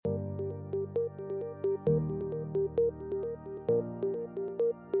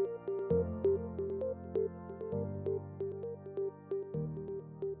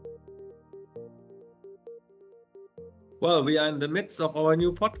Well, we are in the midst of our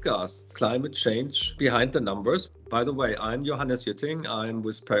new podcast, Climate Change Behind the Numbers. By the way, I'm Johannes Jütting. I'm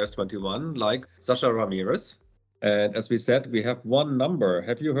with Paris 21, like Sasha Ramirez. And as we said, we have one number.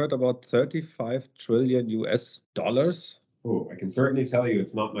 Have you heard about 35 trillion US dollars? Oh, I can certainly tell you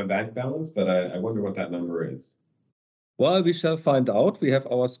it's not my bank balance, but I wonder what that number is. Well, we shall find out. We have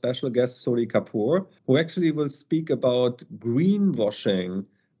our special guest, Sony Kapoor, who actually will speak about greenwashing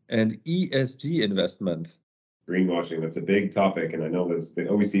and ESG investment. Greenwashing, that's a big topic, and I know the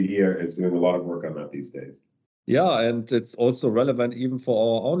OECD is doing a lot of work on that these days. Yeah, and it's also relevant even for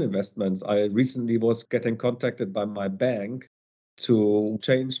our own investments. I recently was getting contacted by my bank to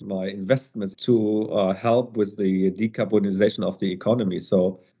change my investments to help with the decarbonization of the economy.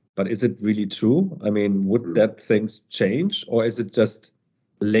 So, but is it really true? I mean, would that things change, or is it just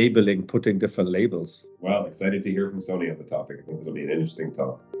labeling, putting different labels? Well, excited to hear from Sony on the topic. I think this will be an interesting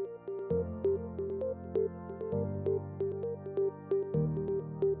talk.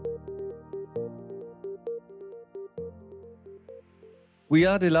 We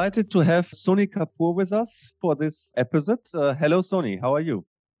are delighted to have Sony Kapoor with us for this episode. Hello, Sony. How are you?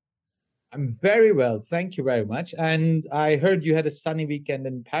 I'm very well. Thank you very much. And I heard you had a sunny weekend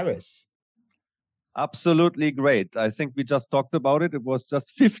in Paris. Absolutely great. I think we just talked about it. It was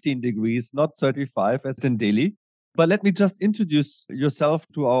just 15 degrees, not 35 as in Delhi. But let me just introduce yourself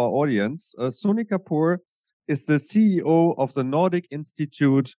to our audience. Sony Kapoor is the CEO of the Nordic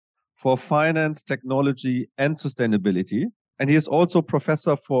Institute for Finance, Technology and Sustainability. And he is also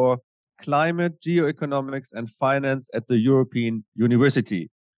professor for climate, geoeconomics and finance at the European University.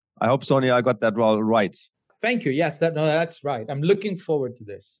 I hope, Sony, I got that right. Thank you. Yes, that's right. I'm looking forward to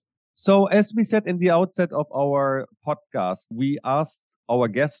this. So as we said in the outset of our podcast, we asked our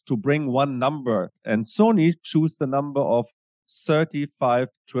guests to bring one number, and Sony chose the number of $35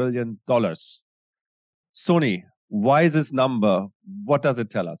 trillion. Sony, why this number? What does it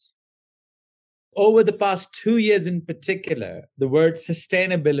tell us? Over the past 2 years in particular, the word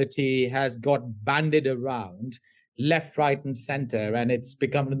sustainability has got bandied around left, right, and center, and it's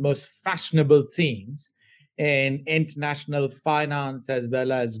become the most fashionable themes in international finance as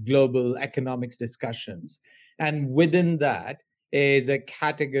well as global economics discussions. And within that is a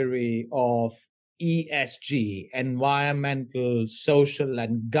category of ESG, environmental, social,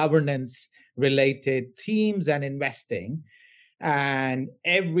 and governance related themes and investing. And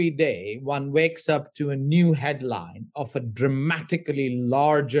every day one wakes up to a new headline of a dramatically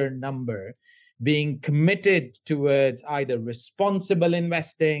larger number being committed towards either responsible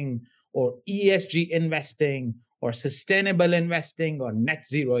investing or ESG investing or sustainable investing or net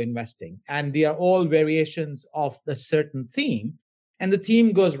zero investing. And they are all variations of a certain theme. And the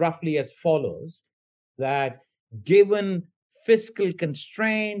theme goes roughly as follows, that given fiscal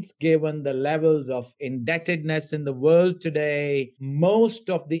constraints, given the levels of indebtedness in the world today, most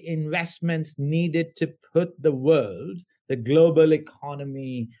of the investments needed to put the world, the global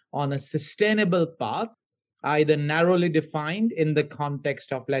economy, on a sustainable path, either narrowly defined in the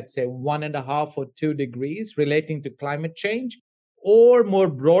context of, let's say, 1.5 or 2 degrees relating to climate change, or more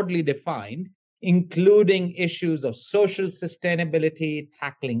broadly defined, including issues of social sustainability,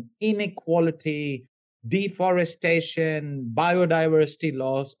 tackling inequality, deforestation, biodiversity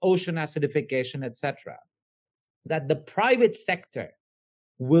loss, ocean acidification, etc., that the private sector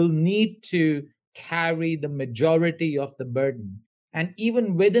will need to carry the majority of the burden. And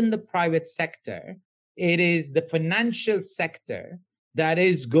even within the private sector, it is the financial sector that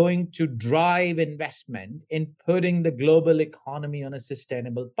is going to drive investment in putting the global economy on a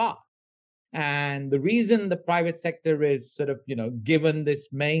sustainable path. And the reason the private sector is sort of, given this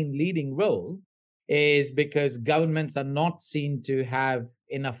main leading role is because governments are not seen to have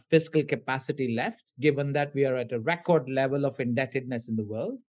enough fiscal capacity left, given that we are at a record level of indebtedness in the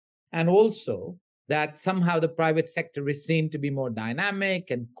world. And also that somehow the private sector is seen to be more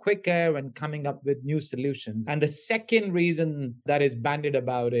dynamic and quicker and coming up with new solutions. And the second reason that is bandied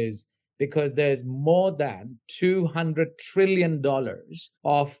about is because there's more than $200 trillion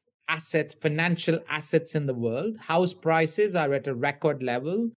of assets, financial assets in the world. House prices are at a record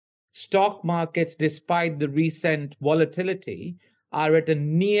level. Stock markets, despite the recent volatility, are at a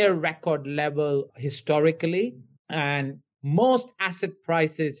near record level historically. And most asset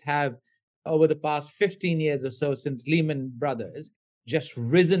prices have, over the past 15 years or so, since Lehman Brothers, just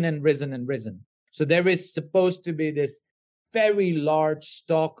risen and risen and risen. So there is supposed to be this very large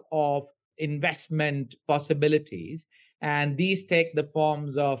stock of investment possibilities. And these take the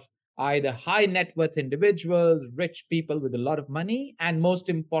forms of either high net worth individuals, rich people with a lot of money, and most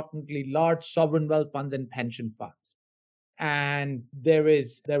importantly, large sovereign wealth funds and pension funds. And there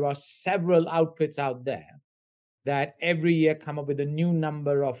are several outfits out there that every year come up with a new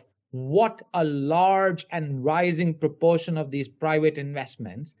number of what a large and rising proportion of these private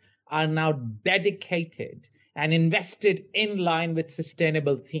investments are now dedicated and invested in line with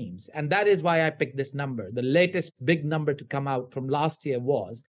sustainable themes. And that is why I picked this number. The latest big number to come out from last year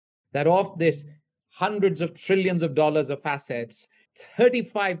was that of this hundreds of trillions of dollars of assets,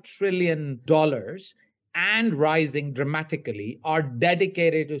 $35 trillion and rising dramatically are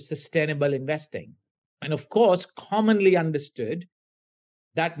dedicated to sustainable investing. And of course, commonly understood,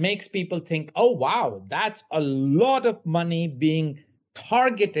 that makes people think, oh, wow, that's a lot of money being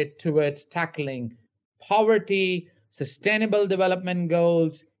targeted towards tackling poverty, sustainable development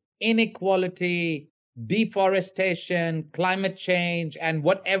goals, inequality, deforestation, climate change, and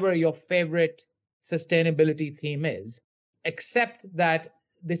whatever your favorite sustainability theme is, except that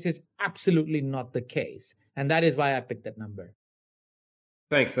this is absolutely not the case. And that is why I picked that number.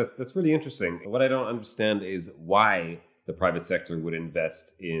 Thanks. That's really interesting. What I don't understand is why the private sector would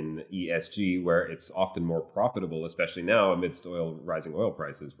invest in ESG, where it's often more profitable, especially now amidst rising oil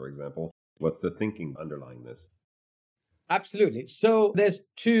prices, for example. What's the thinking underlying this? Absolutely. So there's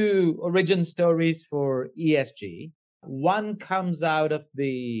two origin stories for ESG. One comes out of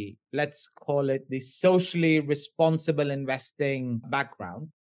the, let's call it the socially responsible investing background.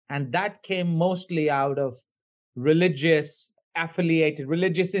 And that came mostly out of religious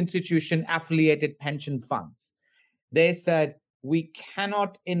institution affiliated pension funds. They said, we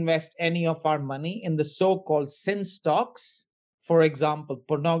cannot invest any of our money in the so-called sin stocks, for example,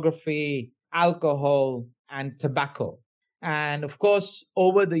 pornography, alcohol, and tobacco. And of course,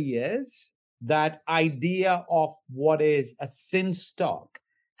 over the years, that idea of what is a sin stock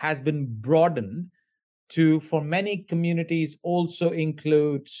has been broadened to, for many communities, also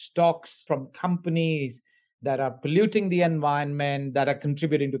include stocks from companies that are polluting the environment, that are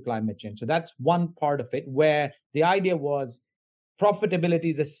contributing to climate change. So that's one part of it, where the idea was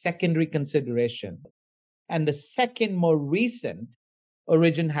profitability is a secondary consideration. And the second, more recent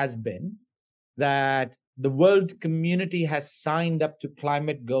origin has been that the world community has signed up to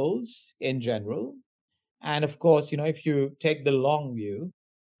climate goals in general. And of course, if you take the long view,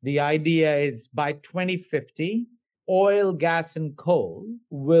 the idea is by 2050, oil, gas, and coal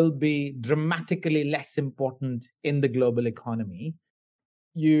will be dramatically less important in the global economy.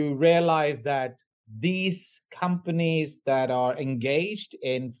 You realize that these companies that are engaged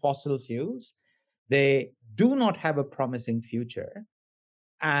in fossil fuels, they do not have a promising future.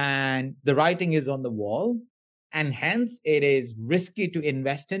 And the writing is on the wall. And hence, it is risky to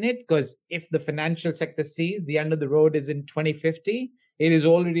invest in it, because if the financial sector sees the end of the road is in 2050, it is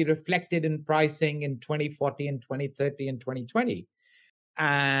already reflected in pricing in 2040 and 2030 and 2020.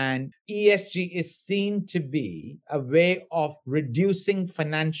 And ESG is seen to be a way of reducing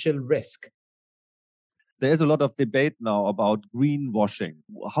financial risk. There is a lot of debate now about greenwashing.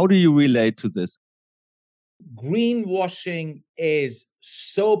 How do you relate to this? Greenwashing is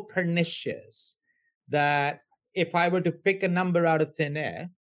so pernicious that if I were to pick a number out of thin air,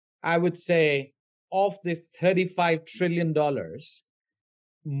 I would say of this $35 trillion,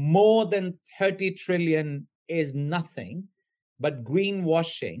 more than 30 trillion is nothing but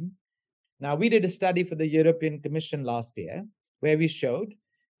greenwashing. Now, we did a study for the European Commission last year where we showed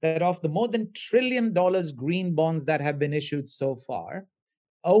that of the more than $1 trillion green bonds that have been issued so far,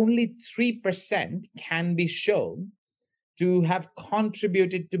 only 3% can be shown to have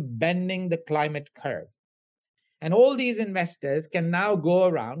contributed to bending the climate curve. And all these investors can now go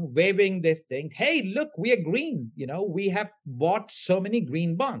around waving this thing. Hey, look, we are green. We have bought so many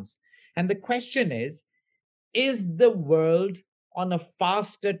green bonds. And the question is the world on a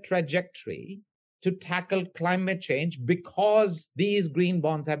faster trajectory to tackle climate change because these green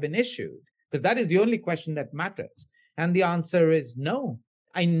bonds have been issued? Because that is the only question that matters. And the answer is no.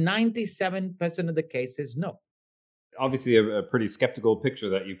 In 97% of the cases, no. Obviously, a pretty skeptical picture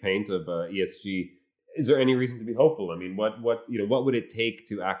that you paint of ESG. Is there any reason to be hopeful? I mean, what would it take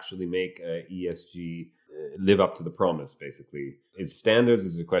to actually make ESG live up to the promise? Basically, is standards?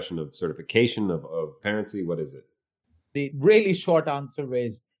 Is it a question of certification, of transparency? What is it? The really short answer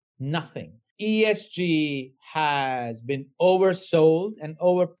is nothing. ESG has been oversold and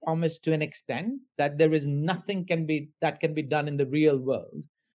overpromised to an extent that there is nothing that can be done in the real world.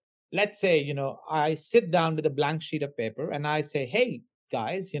 Let's say, I sit down with a blank sheet of paper and I say, hey,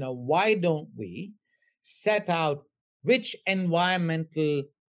 guys, why don't we set out which environmental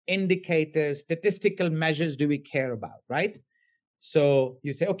indicators, statistical measures do we care about, right? So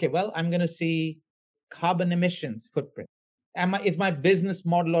you say, okay, well, I'm going to see carbon emissions footprint. Is my business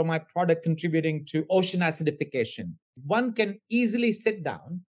model or my product contributing to ocean acidification? One can easily sit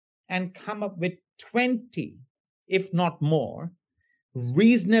down and come up with 20 if not more,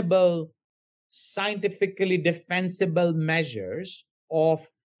 reasonable, scientifically defensible measures of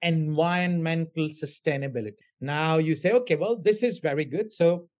environmental sustainability. Now you say, okay, well, this is very good.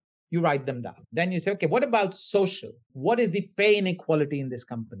 So you write them down. Then you say, okay, what about social? What is the pay inequality in this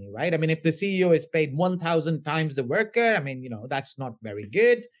company, right? I mean, if the CEO is paid 1,000 times the worker, I mean, that's not very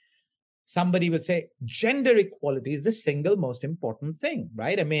good. Somebody would say gender equality is the single most important thing,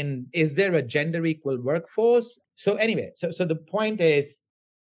 right? I mean, is there a gender equal workforce? So anyway, so the point is,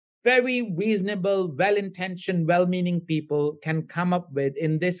 very reasonable, well-intentioned, well-meaning people can come up with,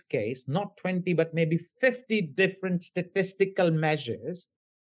 in this case, not 20, but maybe 50 different statistical measures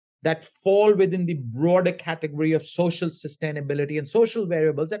that fall within the broader category of social sustainability and social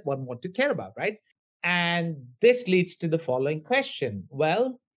variables that one want to care about, right? And this leads to the following question.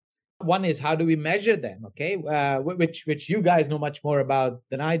 Well, one is, how do we measure them? Okay, which you guys know much more about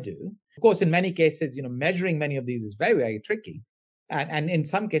than I do. Of course, in many cases, measuring many of these is very, very tricky. And in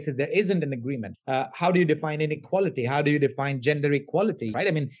some cases, there isn't an agreement. How do you define inequality? How do you define gender equality? Right?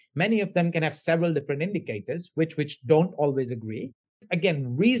 I mean, many of them can have several different indicators, which don't always agree.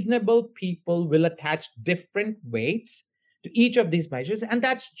 Again, reasonable people will attach different weights to each of these measures, and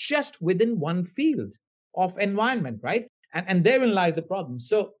that's just within one field of environment, right? And therein lies the problem.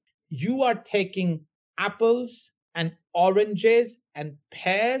 So you are taking apples and oranges and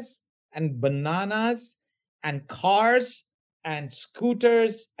pears and bananas and cars and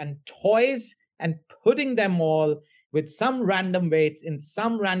scooters and toys and putting them all with some random weights in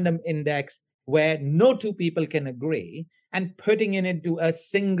some random index where no two people can agree, and putting it into a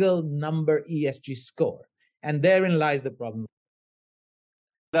single number ESG score. And therein lies the problem.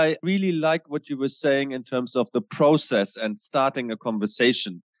 I really like what you were saying in terms of the process and starting a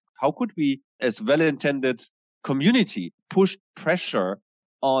conversation. How could we, as well-intended community, push pressure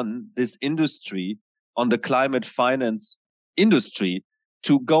on this industry, on the climate finance industry,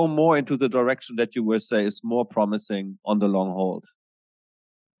 to go more into the direction that you were saying is more promising on the long haul?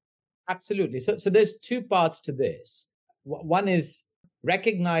 Absolutely. So there's two parts to this. One is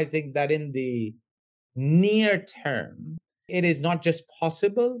recognizing that in the near term, it is not just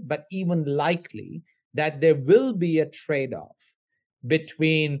possible, but even likely that there will be a trade-off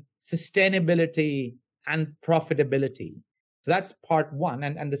between sustainability and profitability. So that's part one.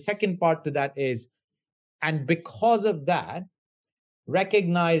 And the second part to that is, and because of that,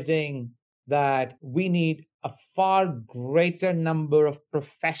 recognizing that we need a far greater number of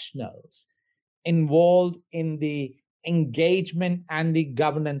professionals involved in the engagement and the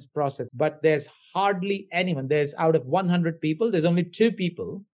governance process. But there's hardly anyone. There's, out of 100 people, there's only 2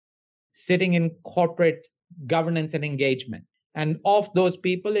 people sitting in corporate governance and engagement. And of those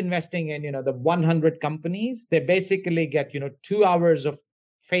people investing in, the 100 companies, they basically get, 2 hours of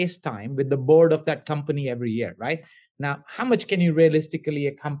face time with the board of that company every year, right? Now, how much can you realistically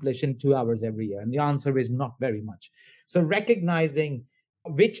accomplish in 2 hours every year? And the answer is not very much. So recognizing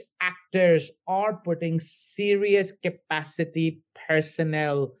which actors are putting serious capacity,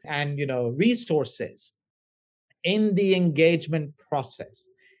 personnel, and resources in the engagement process,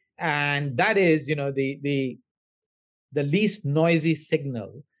 and that is the least noisy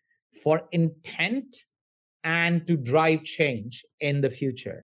signal for intent and to drive change in the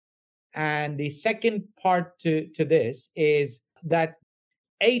future. And the second part to this is that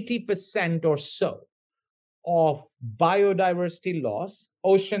 80% or so of biodiversity loss,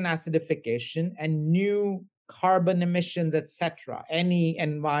 ocean acidification, and new carbon emissions, etc., any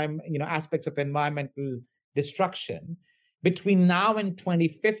environment, aspects of environmental destruction between now and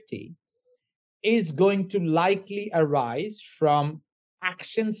 2050 is going to likely arise from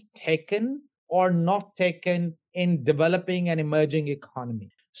actions taken or not taken in developing and emerging economy.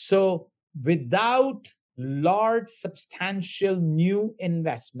 So without large, substantial new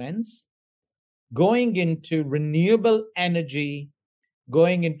investments going into renewable energy,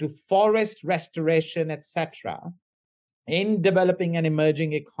 going into forest restoration, etc., in developing and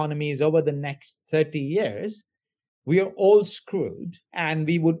emerging economies over the next 30 years, we are all screwed and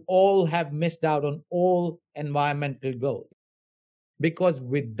we would all have missed out on all environmental goals. Because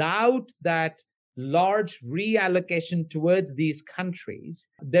without that large reallocation towards these countries,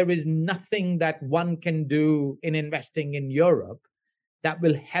 there is nothing that one can do in investing in Europe that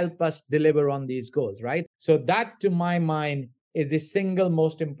will help us deliver on these goals, right? So that, to my mind, is the single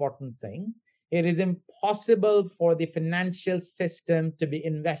most important thing. It is impossible for the financial system to be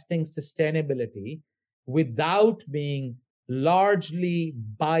investing sustainability without being largely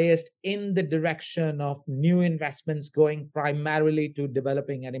biased in the direction of new investments going primarily to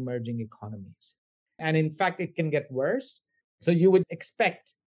developing and emerging economies. And in fact, it can get worse. So you would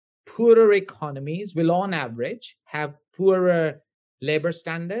expect poorer economies will on average have poorer labor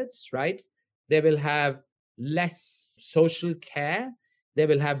standards, right? They will have less social care. They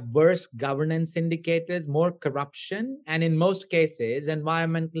will have worse governance indicators, more corruption, and in most cases,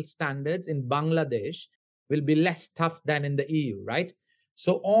 environmental standards in Bangladesh will be less tough than in the EU, right?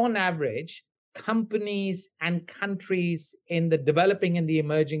 So, on average, companies and countries in the developing and the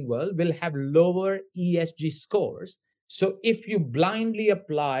emerging world will have lower ESG scores. So, if you blindly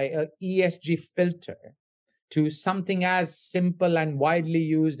apply a ESG filter to something as simple and widely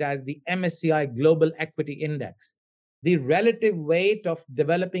used as the MSCI Global Equity Index, the relative weight of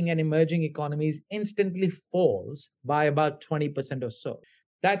developing and emerging economies instantly falls by about 20% or so.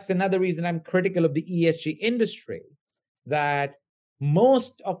 That's another reason I'm critical of the ESG industry, that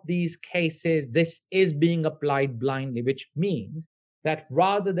most of these cases, this is being applied blindly, which means that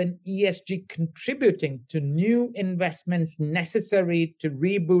rather than ESG contributing to new investments necessary to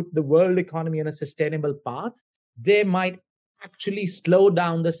reboot the world economy on a sustainable path, they might actually slow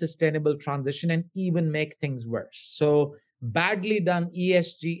down the sustainable transition and even make things worse. So, badly done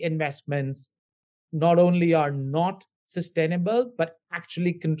ESG investments not only are not sustainable, but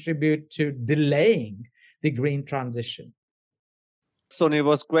actually contribute to delaying the green transition. Sony, it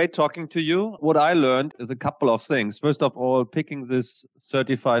was great talking to you. What I learned is a couple of things. First of all, picking this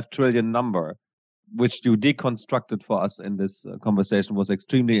 35 trillion number, which you deconstructed for us in this conversation, was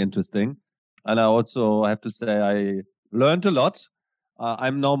extremely interesting. And I also have to say I learned a lot.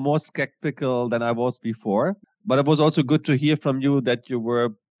 I'm now more skeptical than I was before. But it was also good to hear from you that you were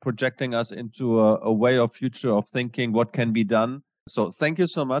projecting us into a way of future of thinking what can be done. So thank you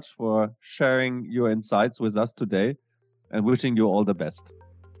so much for sharing your insights with us today, and wishing you all the best.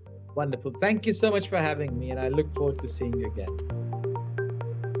 Wonderful. Thank you so much for having me, and I look forward to seeing you again.